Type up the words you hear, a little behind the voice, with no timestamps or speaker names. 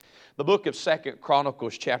The book of II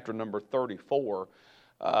Chronicles, chapter number 34,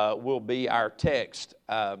 will be our text.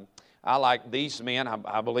 I like these men.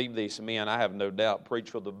 I believe these men, I have no doubt,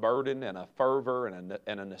 preach with a burden and a fervor and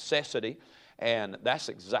a necessity. And that's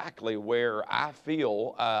exactly where I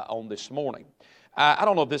feel on this morning. I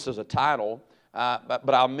don't know if this is a title,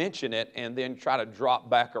 but I'll mention it and then try to drop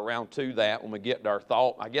back around to that when we get to our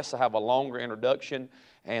thought. I guess I have a longer introduction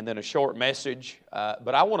and then a short message.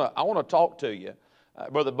 But I want to talk to you.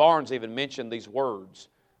 Brother Barnes even mentioned these words.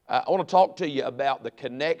 I want to talk to you about the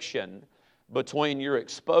connection between your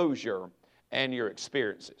exposure and your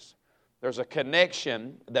experiences. There's a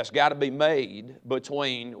connection that's got to be made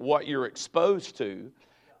between what you're exposed to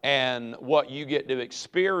and what you get to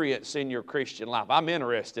experience in your Christian life. I'm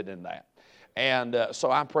interested in that. And so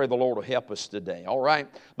I pray the Lord will help us today. All right.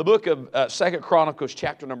 The book of 2 Chronicles,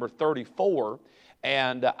 chapter number 34.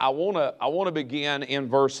 And I want to begin in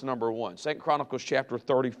verse number 1. 2 Chronicles chapter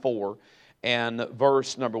 34 and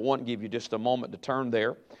verse number 1. Give you just a moment to turn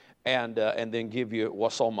there and then give you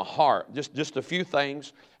what's on my heart. Just a few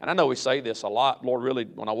things. And I know we say this a lot. Lord, really,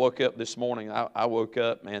 when I woke up this morning, I woke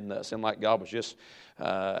up and it seemed like God was just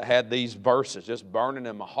had these verses just burning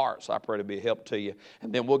in my heart. So I pray to be a help to you.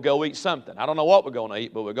 And then we'll go eat something. I don't know what we're going to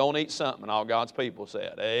eat, but we're going to eat something. And all God's people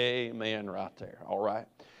said, amen right there. All right.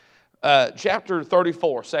 Chapter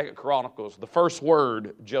 34, 2 Chronicles, the first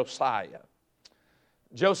word, Josiah.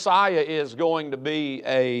 Josiah is going to be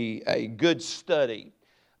a good study.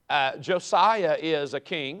 Josiah is a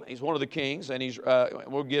king. He's one of the kings, and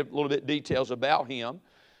we'll give a little bit details about him.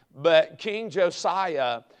 But King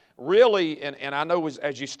Josiah really, and I know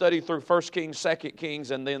as you study through 1 Kings, 2 Kings,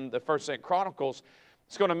 and then the 1st 2 Chronicles,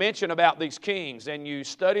 it's going to mention about these kings, and you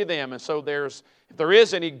study them. And so if there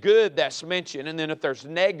is any good that's mentioned, and then if there's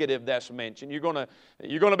negative that's mentioned, you're going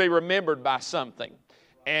to be remembered by something.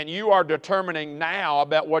 And you are determining now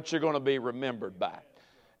about what you're going to be remembered by.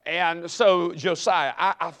 And so Josiah,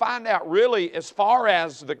 I find out really as far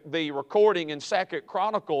as the recording in 2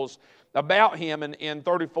 Chronicles about him in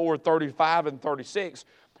 34, 35, and 36,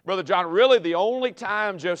 Brother John, really the only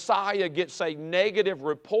time Josiah gets a negative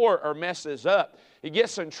report or messes up, he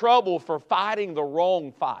gets in trouble for fighting the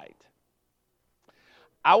wrong fight.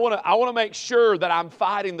 I want to make sure that I'm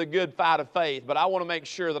fighting the good fight of faith, but I want to make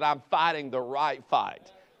sure that I'm fighting the right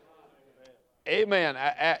fight. Amen.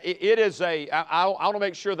 I want to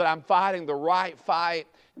make sure that I'm fighting the right fight,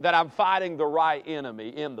 that I'm fighting the right enemy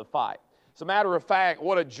in the fight. As a matter of fact,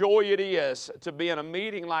 what a joy it is to be in a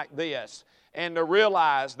meeting like this and to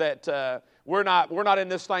realize that we're not in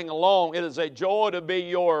this thing alone. It is a joy to be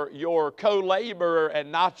your co-laborer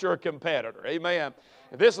and not your competitor. Amen.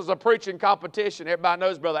 If this is a preaching competition, everybody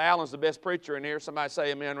knows Brother Allen's the best preacher in here. Somebody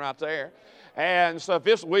say amen right there. And so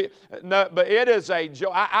but it is a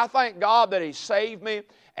joy. I thank God that He saved me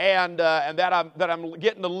and that I'm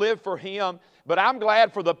getting to live for Him. But I'm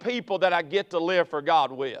glad for the people that I get to live for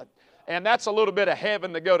God with. And that's a little bit of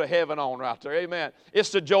heaven to go to heaven on right there. Amen. It's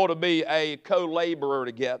the joy to be a co-laborer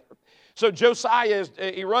together. So Josiah,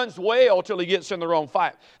 he runs well till he gets in the wrong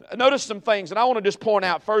fight. Notice some things, and I want to just point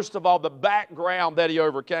out, first of all, the background that he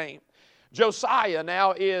overcame. Josiah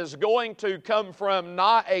now is going to come from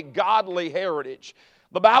not a godly heritage.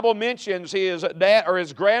 The Bible mentions his dad or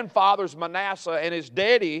his grandfather's Manasseh and his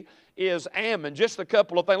daddy is Ammon. Just a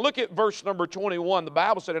couple of things. Look at verse number 21. The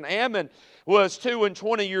Bible said, and Ammon was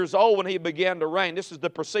 22 years old when he began to reign. This is the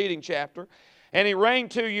preceding chapter. And he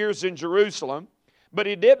reigned 2 years in Jerusalem. But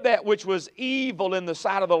he did that which was evil in the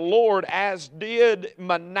sight of the Lord, as did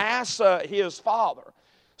Manasseh his father.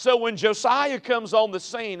 So when Josiah comes on the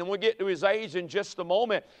scene, and we'll get to his age in just a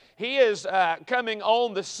moment, he is coming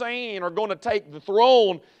on the scene or going to take the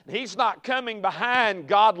throne. He's not coming behind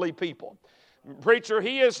godly people. Preacher,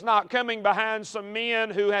 he is not coming behind some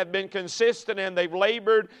men who have been consistent and they've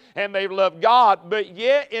labored and they've loved God. But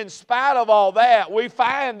yet, in spite of all that, we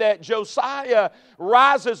find that Josiah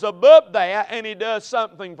rises above that and he does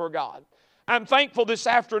something for God. I'm thankful this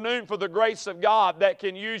afternoon for the grace of God that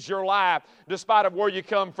can use your life despite of where you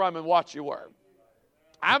come from and what you were.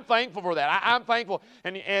 I'm thankful for that. I'm thankful,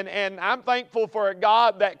 and I'm thankful for a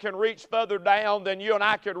God that can reach further down than you and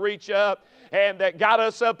I could reach up, and that got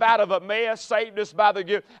us up out of a mess, saved us by the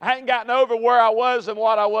gift. I hadn't gotten over where I was and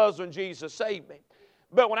what I was when Jesus saved me.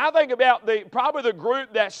 But when I think about probably the group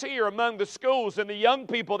that's here among the schools and the young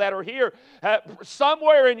people that are here,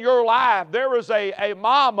 somewhere in your life there was a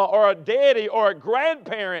mama or a daddy or a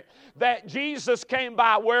grandparent that Jesus came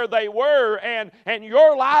by where they were, and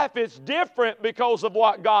your life is different because of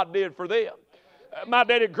what God did for them. My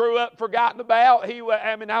daddy grew up forgotten about.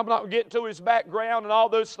 I'm not getting to his background and all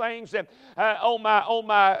those things. And on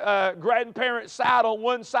my grandparents' side, on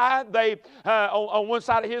one side, on one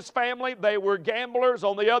side of his family, they were gamblers.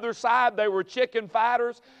 On the other side, they were chicken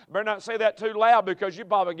fighters. Better not say that too loud because you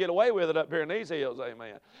probably get away with it up here in these hills,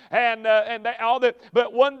 amen.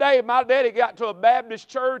 But one day, my daddy got to a Baptist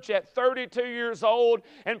church at 32 years old,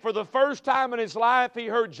 and for the first time in his life, he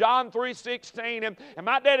heard John 3:16, and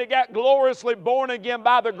my daddy got gloriously born again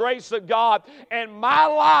by the grace of God, and my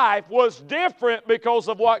life was different because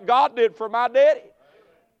of what God did for my daddy.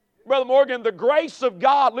 Brother Morgan, the grace of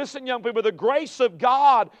God, listen young people, the grace of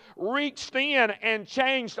God reached in and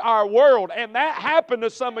changed our world. And that happened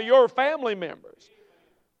to some of your family members.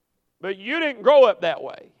 But you didn't grow up that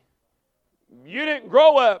way. You didn't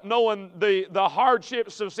grow up knowing the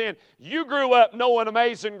hardships of sin. You grew up knowing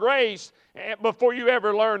Amazing Grace before you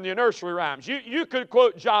ever learned the nursery rhymes. You could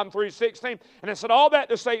quote John 3:16. And I said all that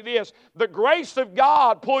to say this. The grace of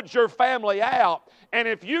God pulled your family out. And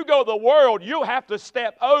if you go the world, you'll have to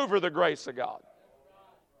step over the grace of God.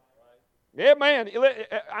 Yeah, man.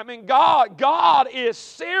 I mean, God is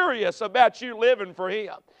serious about you living for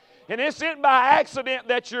Him. And it isn't by accident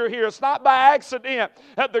that you're here. It's not by accident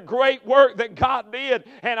that the great work that God did.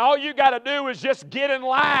 And all you got to do is just get in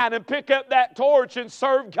line and pick up that torch and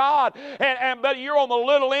serve God. But you're on the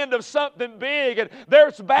little end of something big. And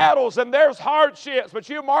there's battles and there's hardships. But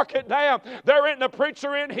you mark it down. There isn't a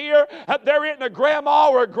preacher in here. There isn't a grandma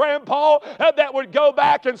or a grandpa that would go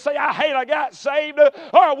back and say, I got saved. Or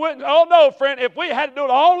I wouldn't. Oh, no, friend. If we had to do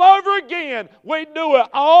it all over again, we'd do it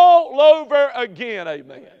all over again.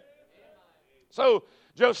 Amen. So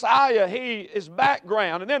Josiah, his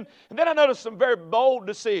background. And then I noticed some very bold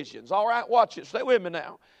decisions. All right, watch it. Stay with me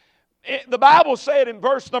now. The Bible said in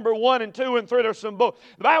verse number 1 and 2 and 3, there's some bold.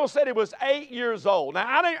 The Bible said he was 8 years old. Now,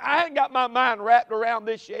 I ain't got my mind wrapped around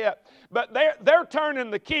this yet, but they're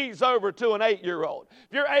turning the keys over to an 8-year-old.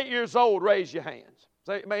 If you're 8 years old, raise your hands.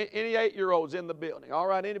 Say, any 8-year-olds in the building? All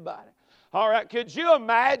right, anybody? All right, could you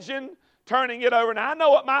imagine turning it over? Now, I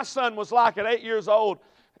know what my son was like at 8 years old.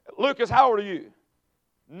 Lucas, how old are you?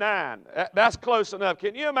 9. That's close enough.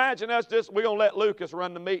 Can you imagine us we're going to let Lucas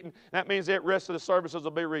run the meeting. That means the rest of the services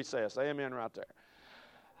will be recessed. Amen right there.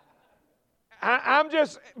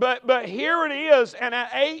 But here it is, and at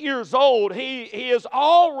 8 years old, he is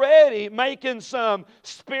already making some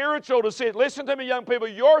spiritual decisions. Listen to me, young people.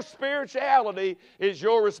 Your spirituality is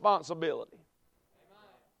your responsibility.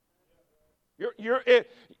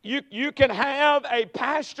 You can have a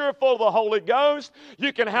pastor full of the Holy Ghost.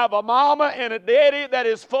 You can have a mama and a daddy that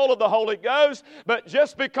is full of the Holy Ghost. But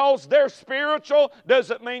just because they're spiritual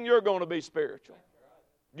doesn't mean you're going to be spiritual.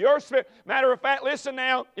 Matter of fact, listen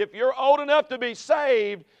now. If you're old enough to be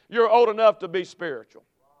saved, you're old enough to be spiritual.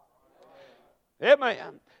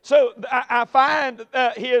 Amen. So I find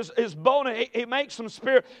his bonus, he makes some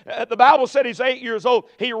spirit. The Bible said he's 8 years old.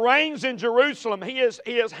 He reigns in Jerusalem. He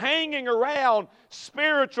is hanging around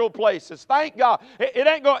spiritual places. Thank God. It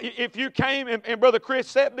ain't going. If you came, and Brother Chris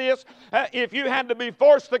said this, if you had to be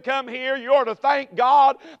forced to come here, you ought to thank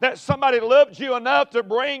God that somebody loved you enough to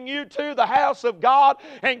bring you to the house of God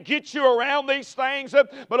and get you around these things.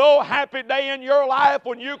 But oh, happy day in your life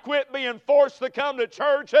when you quit being forced to come to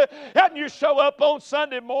church and you show up on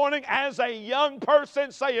Sunday morning as a young person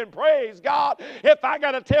saying, praise God, if I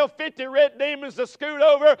got to tell 50 red demons to scoot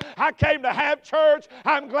over, I came to have church.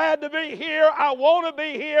 I'm glad to be here. I want to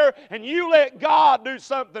be here. And you let God do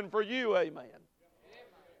something for you. Amen.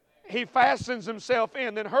 He fastens himself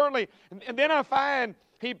in. Then I find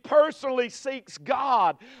he personally seeks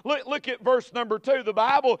God. Look at verse number 2. The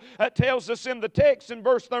Bible tells us in the text in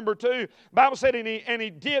verse number 2, the Bible said, and he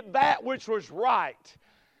did that which was right.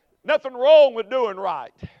 Nothing wrong with doing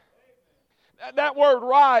right. That word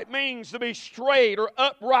right means to be straight or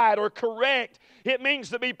upright or correct. It means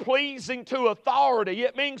to be pleasing to authority.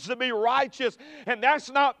 It means to be righteous. And that's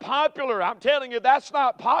not popular. I'm telling you, that's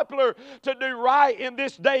not popular to do right in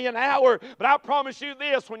this day and hour. But I promise you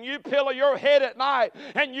this, when you pillow your head at night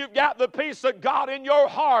and you've got the peace of God in your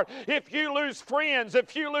heart, if you lose friends,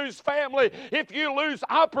 if you lose family, if you lose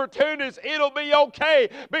opportunities, it'll be okay.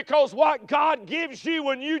 Because what God gives you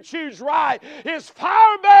when you choose right is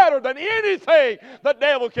far better than anything the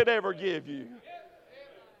devil could ever give you.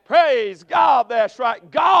 Praise God, that's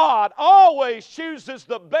right. God always chooses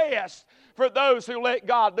the best for those who let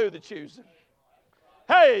God do the choosing.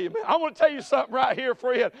 Hey, man, I want to tell you something right here,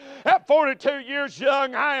 friend. At 42 years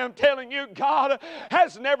young, I am telling you, God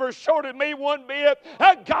has never shorted me one bit.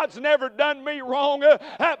 God's never done me wrong.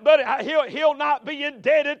 But He'll not be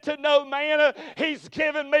indebted to no man. He's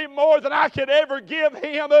given me more than I could ever give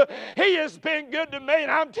Him. He has been good to me,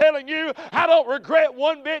 and I'm telling you, I don't regret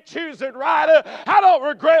one bit choosing right. I don't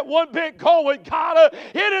regret one bit going with God.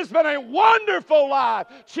 It has been a wonderful life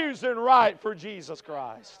choosing right for Jesus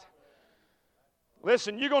Christ.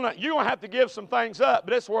 Listen, you're gonna have to give some things up,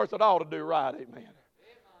 but it's worth it all to do right, amen.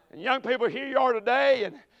 And young people, here you are today,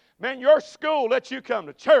 and man, your school lets you come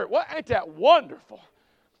to church. Well, ain't that wonderful?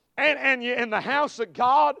 And you're in the house of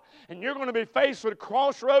God, and you're going to be faced with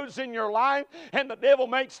crossroads in your life, and the devil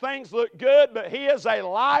makes things look good, but he is a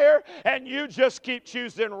liar, and you just keep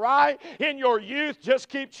choosing right. In your youth, just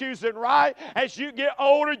keep choosing right. As you get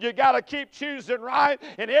older, you got to keep choosing right,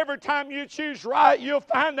 and every time you choose right, you'll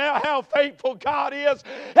find out how faithful God is,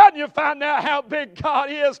 and you find out how big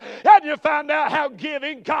God is, and you find out how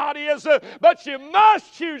giving God is, but you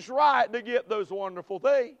must choose right to get those wonderful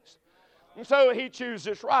things. And so he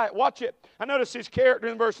chooses right. Watch it. I notice his character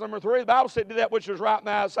in verse number 3. The Bible said, "Did that which was right in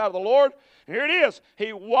the eyesight of the Lord." And here it is.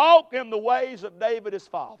 He walked in the ways of David his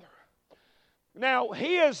father. Now,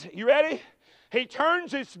 you ready? He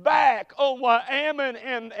turns his back on what Ammon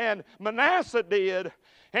and Manasseh did.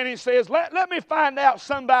 And he says, let me find out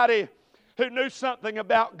somebody who knew something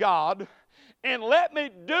about God. And let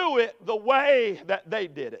me do it the way that they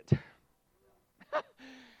did it.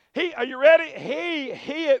 Are you ready?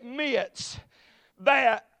 He admits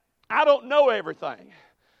that I don't know everything.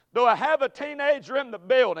 Do I have a teenager in the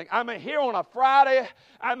building? I mean, here on a Friday,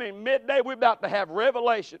 midday, we're about to have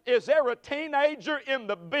revelation. Is there a teenager in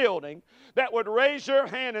the building that would raise your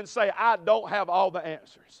hand and say, I don't have all the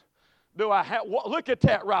answers? Look at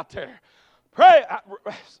that right there. Pray.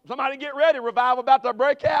 Somebody get ready. Revival about to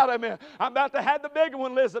break out. Amen. I'm about to have the bigger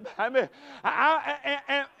one, Elizabeth. Amen.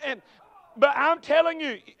 But I'm telling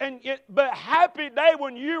you, but happy day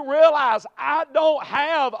when you realize I don't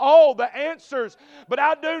have all the answers, but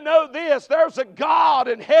I do know this. There's a God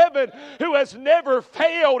in heaven who has never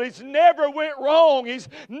failed. He's never went wrong. He's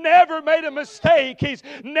never made a mistake. He's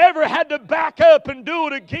never had to back up and do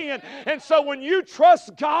it again. And so when you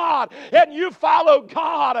trust God and you follow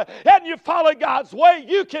God and you follow God's way,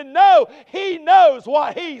 you can know He knows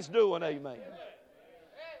what He's doing. Amen.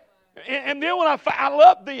 And then when I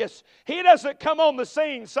love this, he doesn't come on the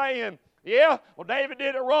scene saying, yeah, well, David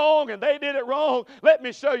did it wrong and they did it wrong. Let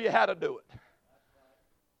me show you how to do it.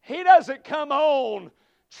 He doesn't come on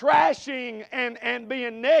trashing and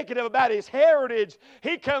being negative about his heritage.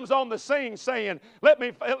 He comes on the scene saying, let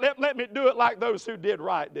me do it like those who did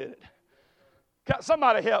right did it.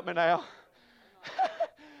 Somebody help me now.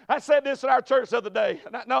 I said this at our church the other day.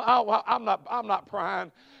 No, I'm not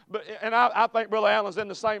prying. And I think Brother Allen's in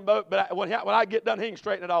the same boat, but when I get done, he can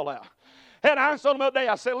straighten it all out. And I told him the other day,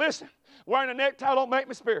 I said, listen, wearing a necktie don't make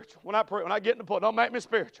me spiritual. When I pray, when I get in the pulpit, don't make me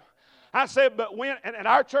spiritual. I said, but when in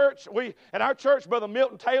our church, Brother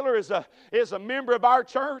Milton Taylor is a member of our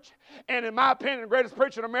church, and in my opinion, the greatest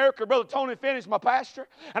preacher in America, Brother Tony Finney is my pastor.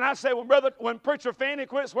 And I said, when Preacher Finney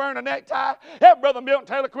quits wearing a necktie, if Brother Milton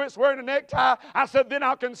Taylor quits wearing a necktie, I said, then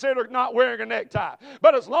I'll consider not wearing a necktie.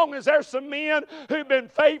 But as long as there's some men who've been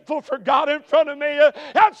faithful for God in front of me,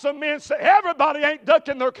 and some men say, everybody ain't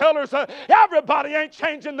ducking their colors, everybody ain't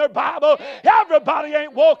changing their Bible, everybody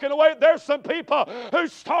ain't walking away. There's some people who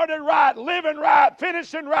started right, living right,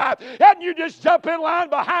 finishing right, and you just jump in line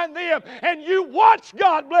behind them and you watch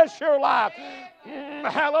God bless your life.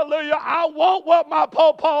 Hallelujah. I want what my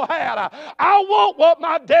pawpaw had. I want what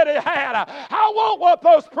my daddy had. I want what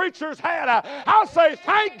those preachers had. I say,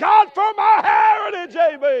 thank God for my heritage,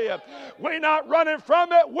 amen. We're not running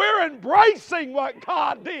from it. We're embracing what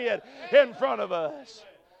God did in front of us.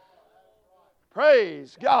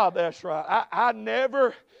 Praise God, that's right. I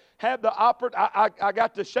never had the opportunity. I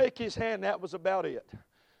got to shake his hand. That was about it.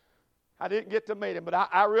 I didn't get to meet him, but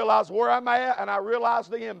I realized where I'm at, and I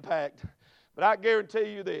realized the impact. But I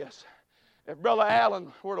guarantee you this. If Brother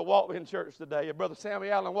Allen were to walk in church today, if Brother Sammy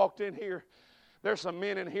Allen walked in here, there's some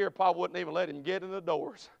men in here probably wouldn't even let him get in the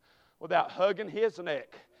doors without hugging his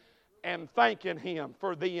neck and thanking him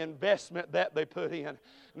for the investment that they put in.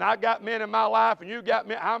 And I got men in my life, and you got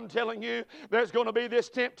men. I'm telling you, there's going to be this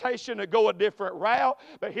temptation to go a different route.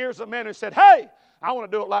 But here's a man who said, hey, I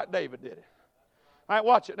want to do it like David did it. All right,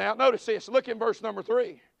 watch it now. Notice this. Look in verse number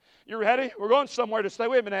 3. You ready? We're going somewhere to stay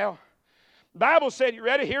with me now. The Bible said, you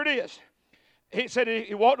ready? Here it is. He said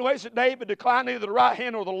he walked the ways of David, declined neither the right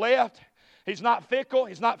hand nor the left. He's not fickle.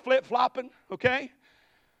 He's not flip-flopping. Okay?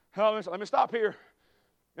 Let me stop here.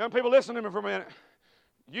 Young people, listen to me for a minute.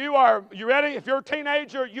 You ready? If you're a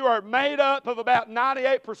teenager, you are made up of about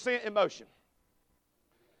 98% emotion.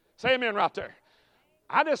 Say amen right there.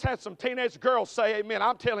 I just had some teenage girls say amen.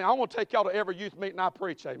 I'm telling you, I want to take y'all to every youth meeting I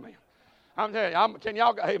preach, amen. I'm telling you, can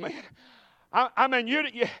y'all go, amen? I mean, you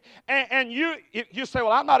say,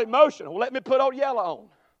 well, I'm not emotional. Well, let me put old yellow on.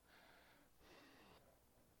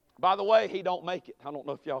 By the way, he don't make it. I don't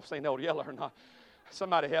know if y'all seen old yellow or not.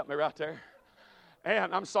 Somebody help me right there.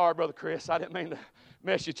 And I'm sorry, Brother Chris. I didn't mean to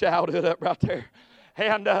mess your childhood up right there.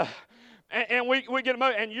 And we get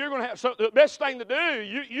emotional. And you're going to have, so the best thing to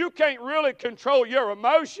do, you can't really control your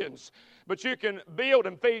emotions, but you can build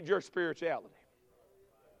and feed your spirituality.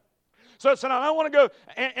 So I don't want to go,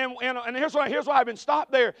 and here's why I've been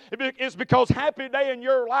stopped there. It's because happy day in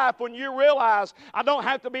your life when you realize I don't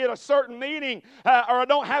have to be at a certain meeting or I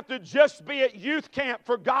don't have to just be at youth camp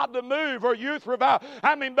for God to move or youth revival.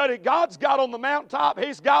 I mean, buddy, God's got on the mountaintop.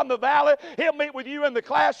 He's got in the valley. He'll meet with you in the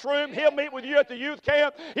classroom. He'll meet with you at the youth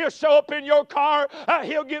camp. He'll show up in your car.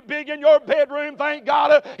 He'll get big in your bedroom, thank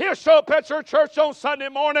God. He'll show up at your church on Sunday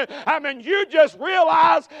morning. I mean, you just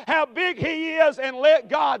realize how big He is and let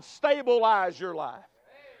God stabilize your life.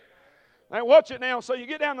 Now watch it now. So you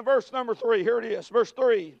get down to verse number 3. Here it is, verse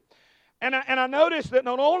 3. And I noticed that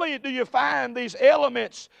not only do you find these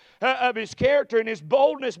elements of his character and his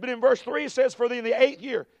boldness, but in verse 3 it says, for in the 8th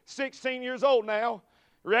year, 16 years old now.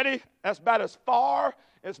 Ready? That's about as far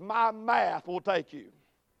as my math will take you.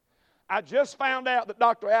 I just found out that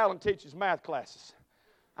Dr. Allen teaches math classes.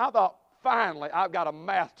 I thought, finally, I've got a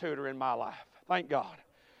math tutor in my life. Thank God.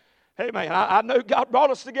 Amen. I know God brought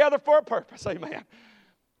us together for a purpose. Amen.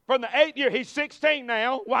 From the 8th year, he's 16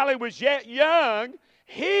 now. While he was yet young,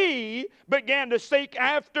 he began to seek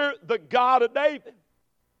after the God of David.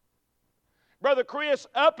 Brother Chris,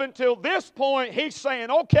 up until this point, he's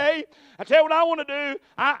saying, okay, I tell you what I want to do.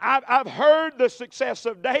 I've heard the success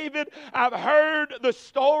of David. I've heard the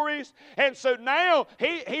stories. And so now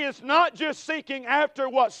he is not just seeking after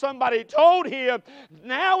what somebody told him.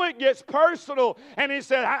 Now it gets personal. And he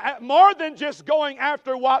said, more than just going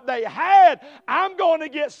after what they had, I'm going to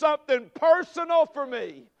get something personal for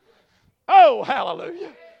me. Oh,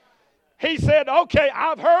 hallelujah. He said, okay,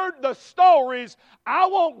 I've heard the stories. I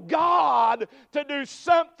want God to do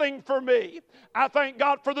something for me. I thank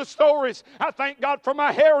God for the stories. I thank God for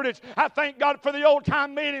my heritage. I thank God for the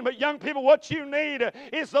old-time meeting. But young people, what you need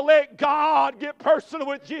is to let God get personal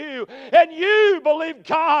with you. And you believe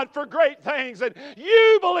God for great things. And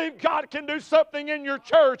you believe God can do something in your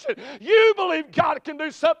church. And you believe God can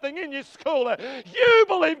do something in your school. You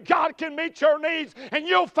believe God can meet your needs. And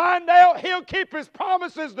you'll find out He'll keep His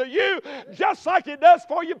promises to you just like He does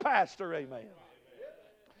for your pastor. Amen.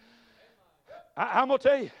 I'm going to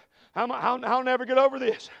tell you, I'll never get over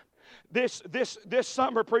this. This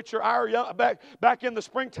summer, preacher, back in the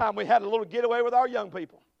springtime, we had a little getaway with our young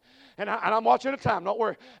people. And I'm watching the time, don't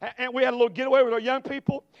worry. And we had a little getaway with our young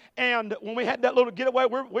people. And when we had that little getaway,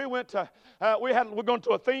 we're going to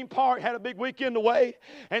a theme park, had a big weekend away.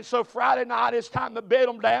 And so Friday night, it's time to bed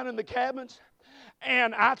them down in the cabins.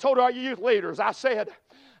 And I told our youth leaders, I said,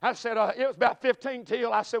 it was about 15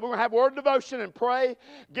 till. I said, we're going to have word of devotion and pray,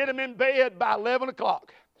 get them in bed by 11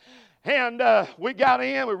 o'clock. And we got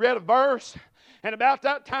in, we read a verse, and about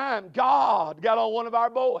that time, God got on one of our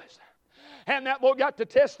boys. And that boy got to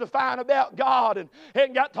testifying about God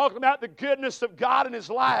and got talking about the goodness of God in his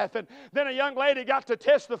life. And then a young lady got to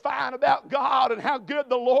testifying about God and how good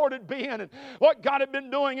the Lord had been and what God had been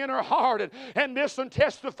doing in her heart. And this one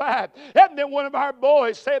testified. And then one of our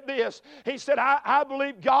boys said this. He said, I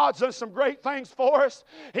believe God's done some great things for us.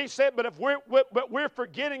 He said, but we're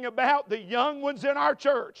forgetting about the young ones in our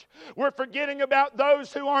church. We're forgetting about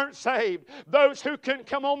those who aren't saved, those who couldn't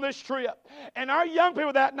come on this trip. And our young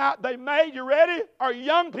people that night, they made, you ready? Our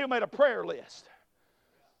young people made a prayer list.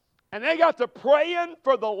 And they got to praying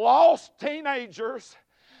for the lost teenagers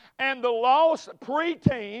and the lost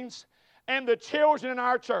preteens and the children in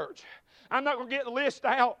our church. I'm not going to get the list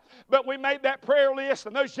out, but we made that prayer list,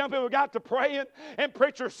 and those young people got to praying. And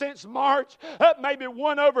preacher, since March, that may be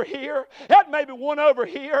one over here, that may be one over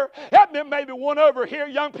here, that may be one over here.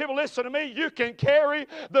 Young people, listen to me. You can carry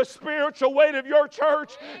the spiritual weight of your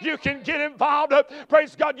church. You can get involved.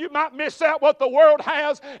 Praise God, you might miss out what the world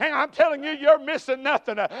has, and I'm telling you, you're missing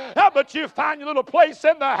nothing. But you find your little place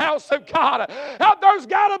in the house of God. There's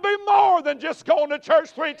got to be more than just going to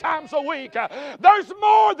church 3 times a week. There's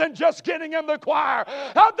more than just getting in the choir.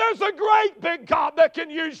 There's a great big God that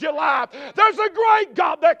can use your life. There's a great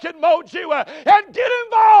God that can mold you and get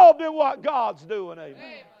involved in what God's doing. Amen.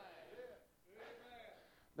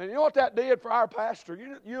 And you know what that did for our pastor?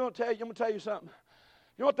 I'm going to tell you something.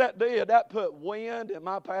 You know what that did? That put wind in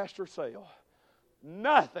my pastor's sail.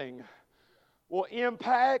 Nothing will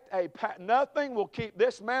nothing will keep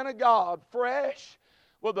this man of God fresh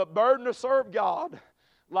with a burden to serve God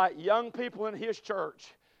like young people in his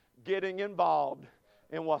church getting involved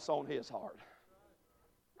in what's on his heart.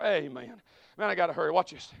 Amen. Man, I got to hurry.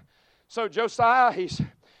 Watch this. So Josiah, he's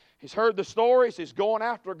heard the stories. He's going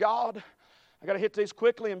after God. I got to hit these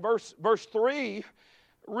quickly. In verse 3,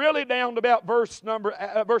 really down to about verse number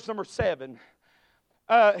 7,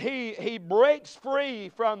 he breaks free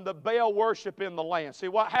from the Baal worship in the land. See,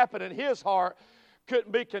 what happened in his heart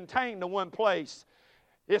couldn't be contained to one place.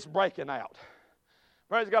 It's breaking out.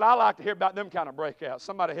 Praise God. I like to hear about them kind of breakouts.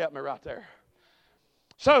 Somebody help me right there.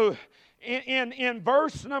 So, in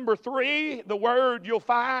verse number 3, the word you'll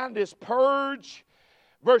find is purge.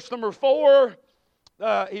 Verse number 4,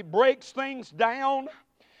 he breaks things down.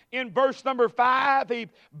 In verse number 5, he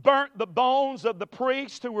burnt the bones of the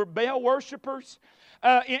priests who were Baal worshipers.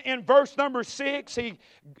 In verse number 6, he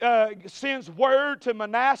sends word to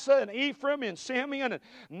Manasseh and Ephraim and Simeon and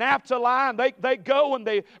Naphtali. And they go and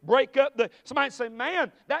they break up the... Somebody say,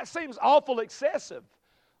 man, that seems awful excessive.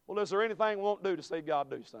 Well, is there anything we won't do to see God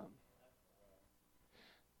do something?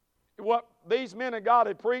 What these men of God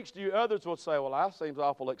had preached to you, others will say, well, that seems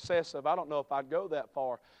awful excessive. I don't know if I'd go that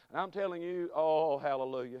far. And I'm telling you, oh,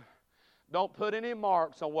 hallelujah. Don't put any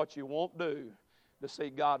marks on what you won't do to see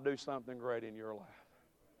God do something great in your life.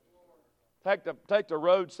 Take the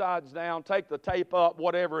roadsides down, take the tape up,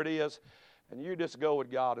 whatever it is, and you just go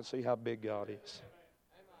with God and see how big God is.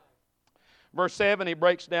 Verse 7, he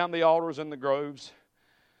breaks down the altars and the groves.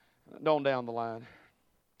 On down the line.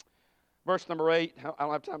 Verse number 8, I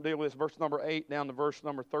don't have time to deal with this. Verse number 8 down to verse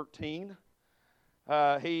number 13.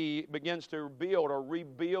 He begins to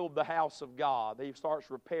rebuild the house of God. He starts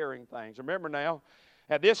repairing things. Remember now,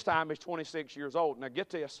 at this time he's 26 years old. Now get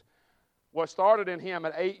this. What started in him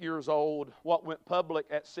at 8 years old, what went public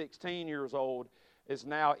at 16 years old, is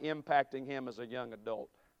now impacting him as a young adult.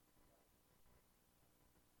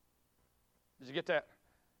 Did you get that?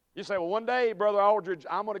 You say, well, one day, Brother Aldridge,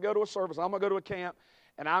 I'm going to go to a service, I'm going to go to a camp,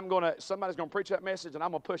 and somebody's going to preach that message, and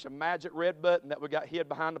I'm going to push a magic red button that we got hid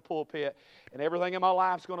behind the pulpit, and everything in my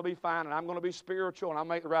life's going to be fine, and I'm going to be spiritual, and I'll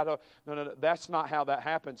make the right... No, that's not how that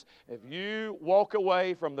happens. If you walk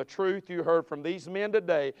away from the truth you heard from these men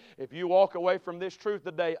today, if you walk away from this truth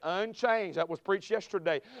today unchanged, that was preached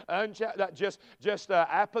yesterday, just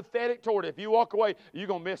apathetic toward it, if you walk away, you're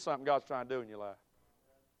going to miss something God's trying to do in your life.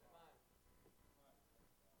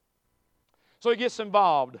 So he gets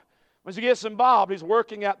involved. When he gets involved, he's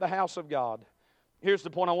working at the house of God. Here's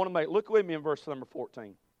the point I want to make. Look with me in verse number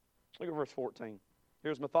 14. Look at verse 14.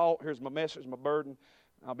 Here's my thought. Here's my message, my burden.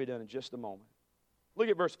 I'll be done in just a moment. Look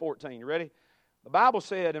at verse 14. You ready? The Bible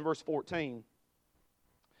said in verse 14,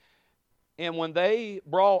 and when they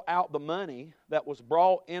brought out the money that was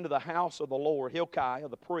brought into the house of the Lord, Hilkiah,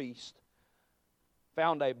 the priest,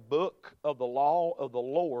 found a book of the law of the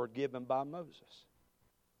Lord given by Moses.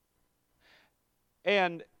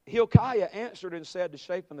 And Hilkiah answered and said to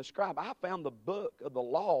Shaphan the scribe, I found the book of the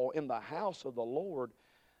law in the house of the Lord.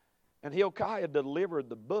 And Hilkiah delivered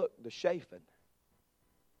the book to Shaphan.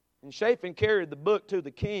 And Shaphan carried the book to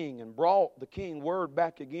the king and brought the king word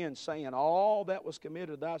back again, saying, all that was committed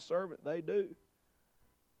to thy servant they do.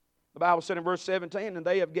 The Bible said in verse 17, and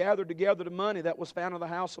they have gathered together the money that was found in the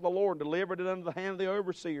house of the Lord, and delivered it unto the hand of the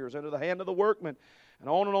overseers, into the hand of the workmen, and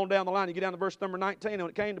on down the line. You get down to verse number 19, and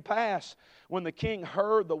it came to pass, when the king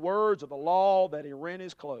heard the words of the law, that he rent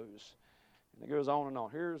his clothes. And it goes on and on.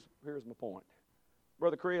 Here's my point.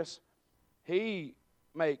 Brother Chris, he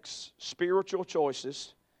makes spiritual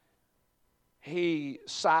choices. He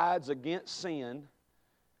sides against sin.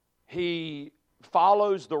 He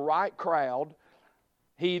follows the right crowd.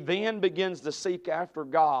 He then begins to seek after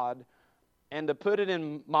God, and to put it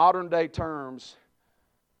in modern day terms,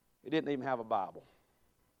 he didn't even have a Bible.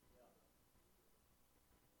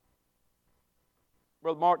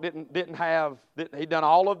 Brother Mark he done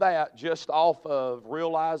all of that just off of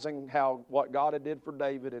realizing what God had did for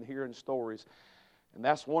David and hearing stories. And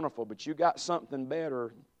that's wonderful, but you got something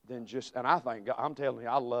better than just, and I think, I'm telling you,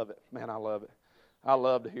 I love it. Man, I love it. I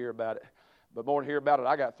love to hear about it. But more to hear about it,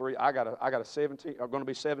 I got a 17, I'm going to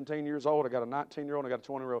be 17 years old, I got a 19-year-old, and I got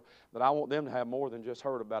a 20-year-old, that I want them to have more than just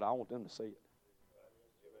heard about it. I want them to see it.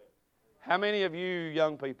 How many of you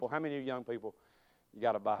young people, you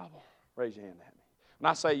got a Bible? Raise your hand at me. When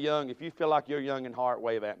I say young, if you feel like you're young in heart,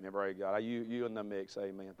 wave at me, brother God. You in the mix,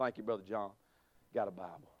 amen. Thank you, Brother John. Got a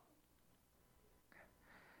Bible.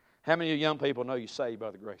 How many of you young people know you saved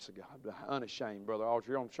by the grace of God? Unashamed, Brother Aldridge.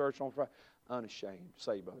 You're on church on Friday. Unashamed,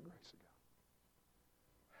 saved by the grace of God.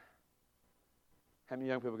 How many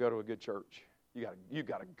young people go to a good church? You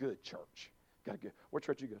got a good church. What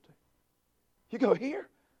church you go to? You go here?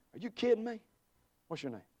 Are you kidding me? What's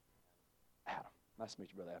your name? Adam. Nice to meet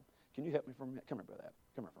you, Brother Adam. Can you help me for a minute? Come here, Brother Adam.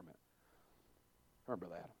 Come here for a minute. Come here,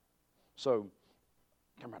 Brother Adam. So,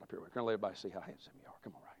 come right up here. We're going to let everybody see how handsome you are.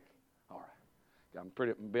 Come on right here. All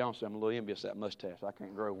right. To be honest, I'm a little envious of that mustache. I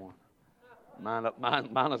can't grow one.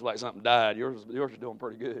 Mine looks like something died. Yours is doing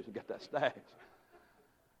pretty good. You got that stash.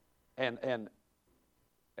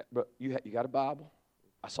 But you got a Bible.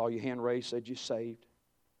 I saw your hand raised, said you saved,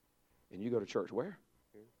 and you go to church where?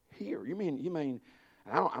 Here. You mean?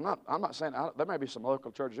 I'm not saying there may be some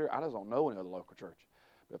local churches here. I just don't know any other local church.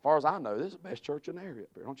 But as far as I know, this is the best church in the area.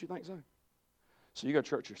 Don't you think so? So you go to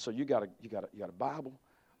church. So you got a Bible.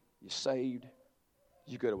 You're saved.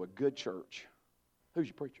 You go to a good church. Who's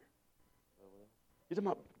your preacher? You talking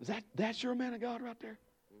about that's your man of God right there?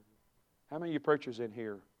 How many of you preachers in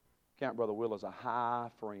here count Brother Will as a high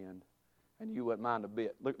friend, and you wouldn't mind a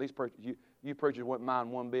bit? Look, these preachers, you preachers wouldn't mind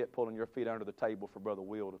one bit pulling your feet under the table for Brother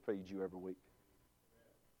Will to feed you every week.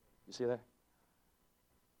 You see that?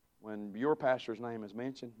 When your pastor's name is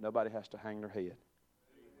mentioned, nobody has to hang their head.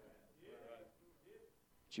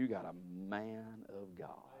 But you got a man of God.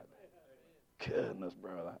 Goodness,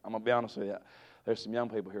 brother. I'm going to be honest with you. There's some young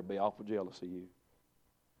people here be awful jealous of you.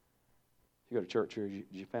 You go to church here. Did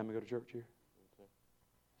your family go to church here?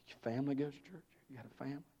 Did your family go to church? You got a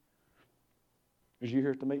family? Was you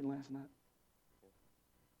here at the meeting last night?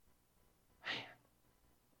 Man,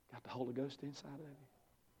 got the Holy Ghost inside of you.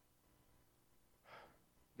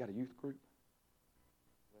 You got a youth group?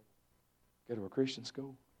 Go to a Christian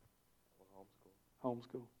school?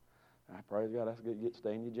 Homeschool. I praise God. That's good. You get to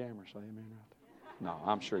stay in your jammer. Say amen right there. No,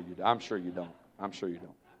 I'm sure you do. I'm sure you don't. I'm sure you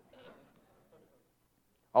don't.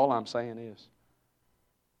 All I'm saying is,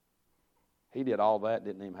 he did all that,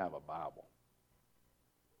 didn't even have a Bible.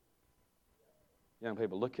 Young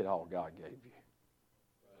people, look at all God gave you.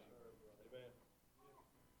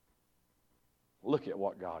 Look at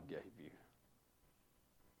what God gave you.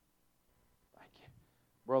 Thank you.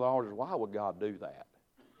 Brother Aldridge, why would God do that?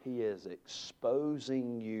 He is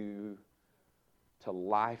exposing you to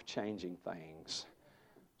life-changing things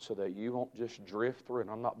so that you won't just drift through, and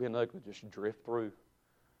I'm not being ugly, just drift through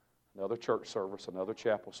another church service, another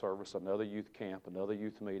chapel service, another youth camp, another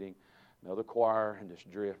youth meeting, another choir, and just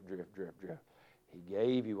drift. He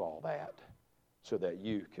gave you all that so that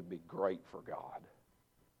you could be great for God.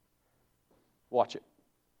 Watch it.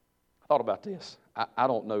 I thought about this. I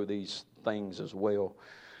don't know these things as well.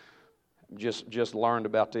 Just learned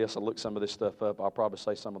about this. I looked some of this stuff up. I'll probably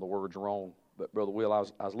say some of the words wrong. But Brother Will, I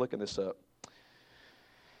was looking this up.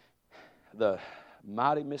 The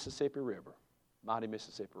mighty Mississippi River.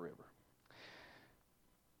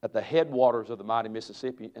 At the headwaters of the mighty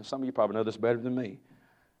Mississippi, and some of you probably know this better than me,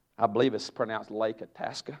 I believe it's pronounced Lake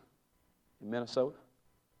Itasca in Minnesota.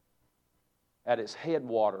 At its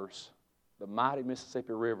headwaters, the mighty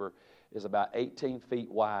Mississippi River is about 18 feet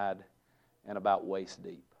wide and about waist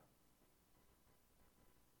deep.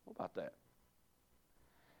 What about that?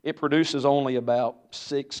 It produces only about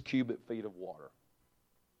 6 cubic feet of water.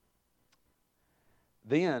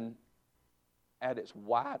 Then,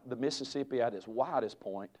 the Mississippi at its widest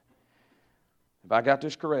point, if I got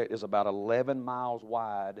this correct, is about 11 miles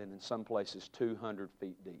wide and in some places 200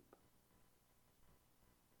 feet deep.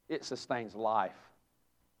 It sustains life.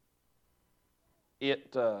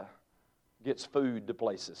 It gets food to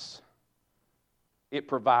places. It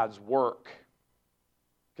provides work.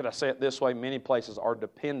 Could I say it this way? Many places are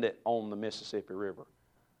dependent on the Mississippi River,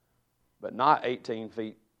 but not 18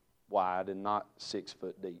 feet wide and not 6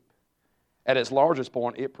 foot deep. At its largest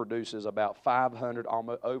point, it produces about 500,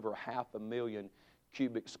 almost over 500,000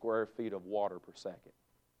 cubic square feet of water per second.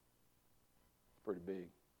 It's pretty big.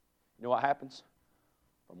 You know what happens?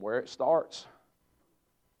 From where it starts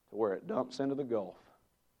to where it dumps into the Gulf,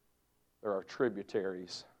 there are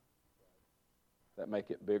tributaries that make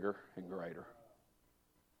it bigger and greater.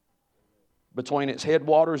 Between its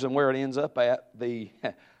headwaters and where it ends up at, the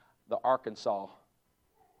Arkansas,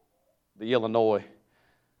 the Illinois,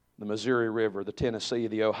 the Missouri River, the Tennessee,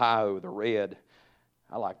 the Ohio, the Red.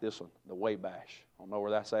 I like this one, the Wabash. I don't know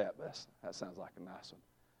where that's at, but that sounds like a nice one.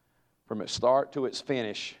 From its start to its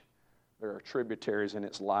finish, there are tributaries in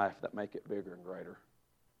its life that make it bigger and greater.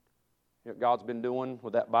 You know what God's been doing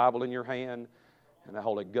with that Bible in your hand and that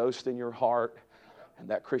Holy Ghost in your heart and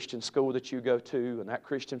that Christian school that you go to and that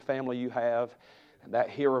Christian family you have and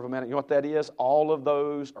that hero of a man. You know what that is? All of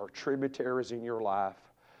those are tributaries in your life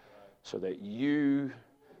so that you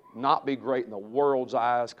not be great in the world's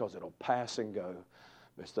eyes because it'll pass and go,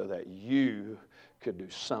 but so that you could do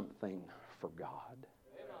something for God.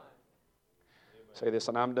 Say this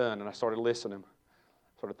and I'm done. And I started listening.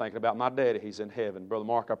 Started thinking about my daddy. He's in heaven. Brother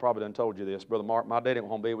Mark, I probably done told you this. Brother Mark, my daddy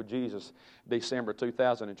went home to be with Jesus December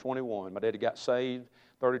 2021. My daddy got saved,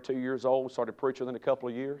 32 years old, started preaching within a couple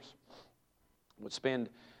of years. Would spend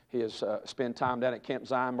time down at Camp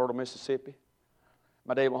Zion, Myrtle, Mississippi.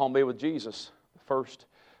 My daddy went home to be with Jesus first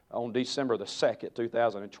on December the 2nd,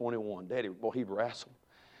 2021. Daddy, boy, he wrestled.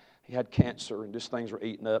 He had cancer and just things were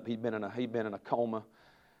eating up. He'd been in a coma,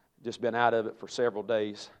 just been out of it for several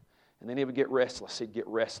days. And then he would get restless. He'd get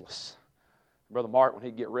restless. Brother Mark, when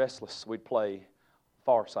he'd get restless, we'd play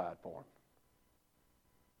Far Side for him.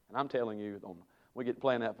 And I'm telling you, we get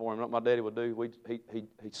playing that for him. What my daddy would do,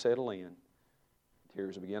 he'd settle in.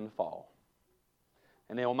 Tears would begin to fall.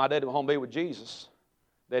 And then when my daddy went home to be with Jesus,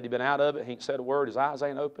 Daddy been out of it. He ain't said a word. His eyes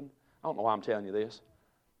ain't open. I don't know why I'm telling you this.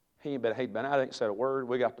 He'd been out. He ain't said a word.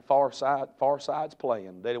 We got the Far Side's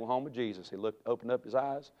playing. Daddy went home with Jesus. He opened up his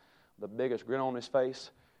eyes, the biggest grin on his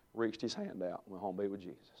face, reached his hand out, and went home to be with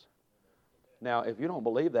Jesus. Now, if you don't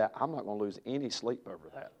believe that, I'm not going to lose any sleep over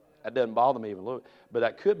that. That doesn't bother me even a little. But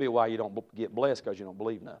that could be why you don't get blessed, because you don't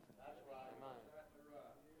believe nothing.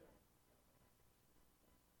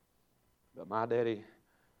 But my daddy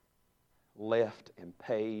left and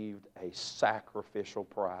paved a sacrificial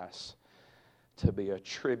price to be a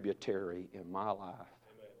tributary in my life.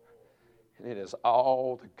 And it is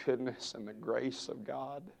all the goodness and the grace of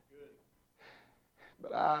God.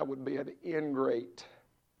 But I would be an ingrate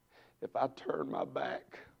if I turned my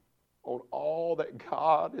back on all that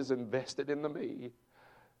God has invested into me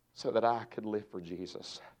so that I could live for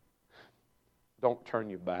Jesus. Don't turn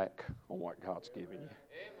your back on what God's given you.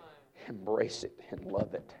 Embrace it and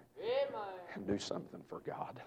love it. And do something for God.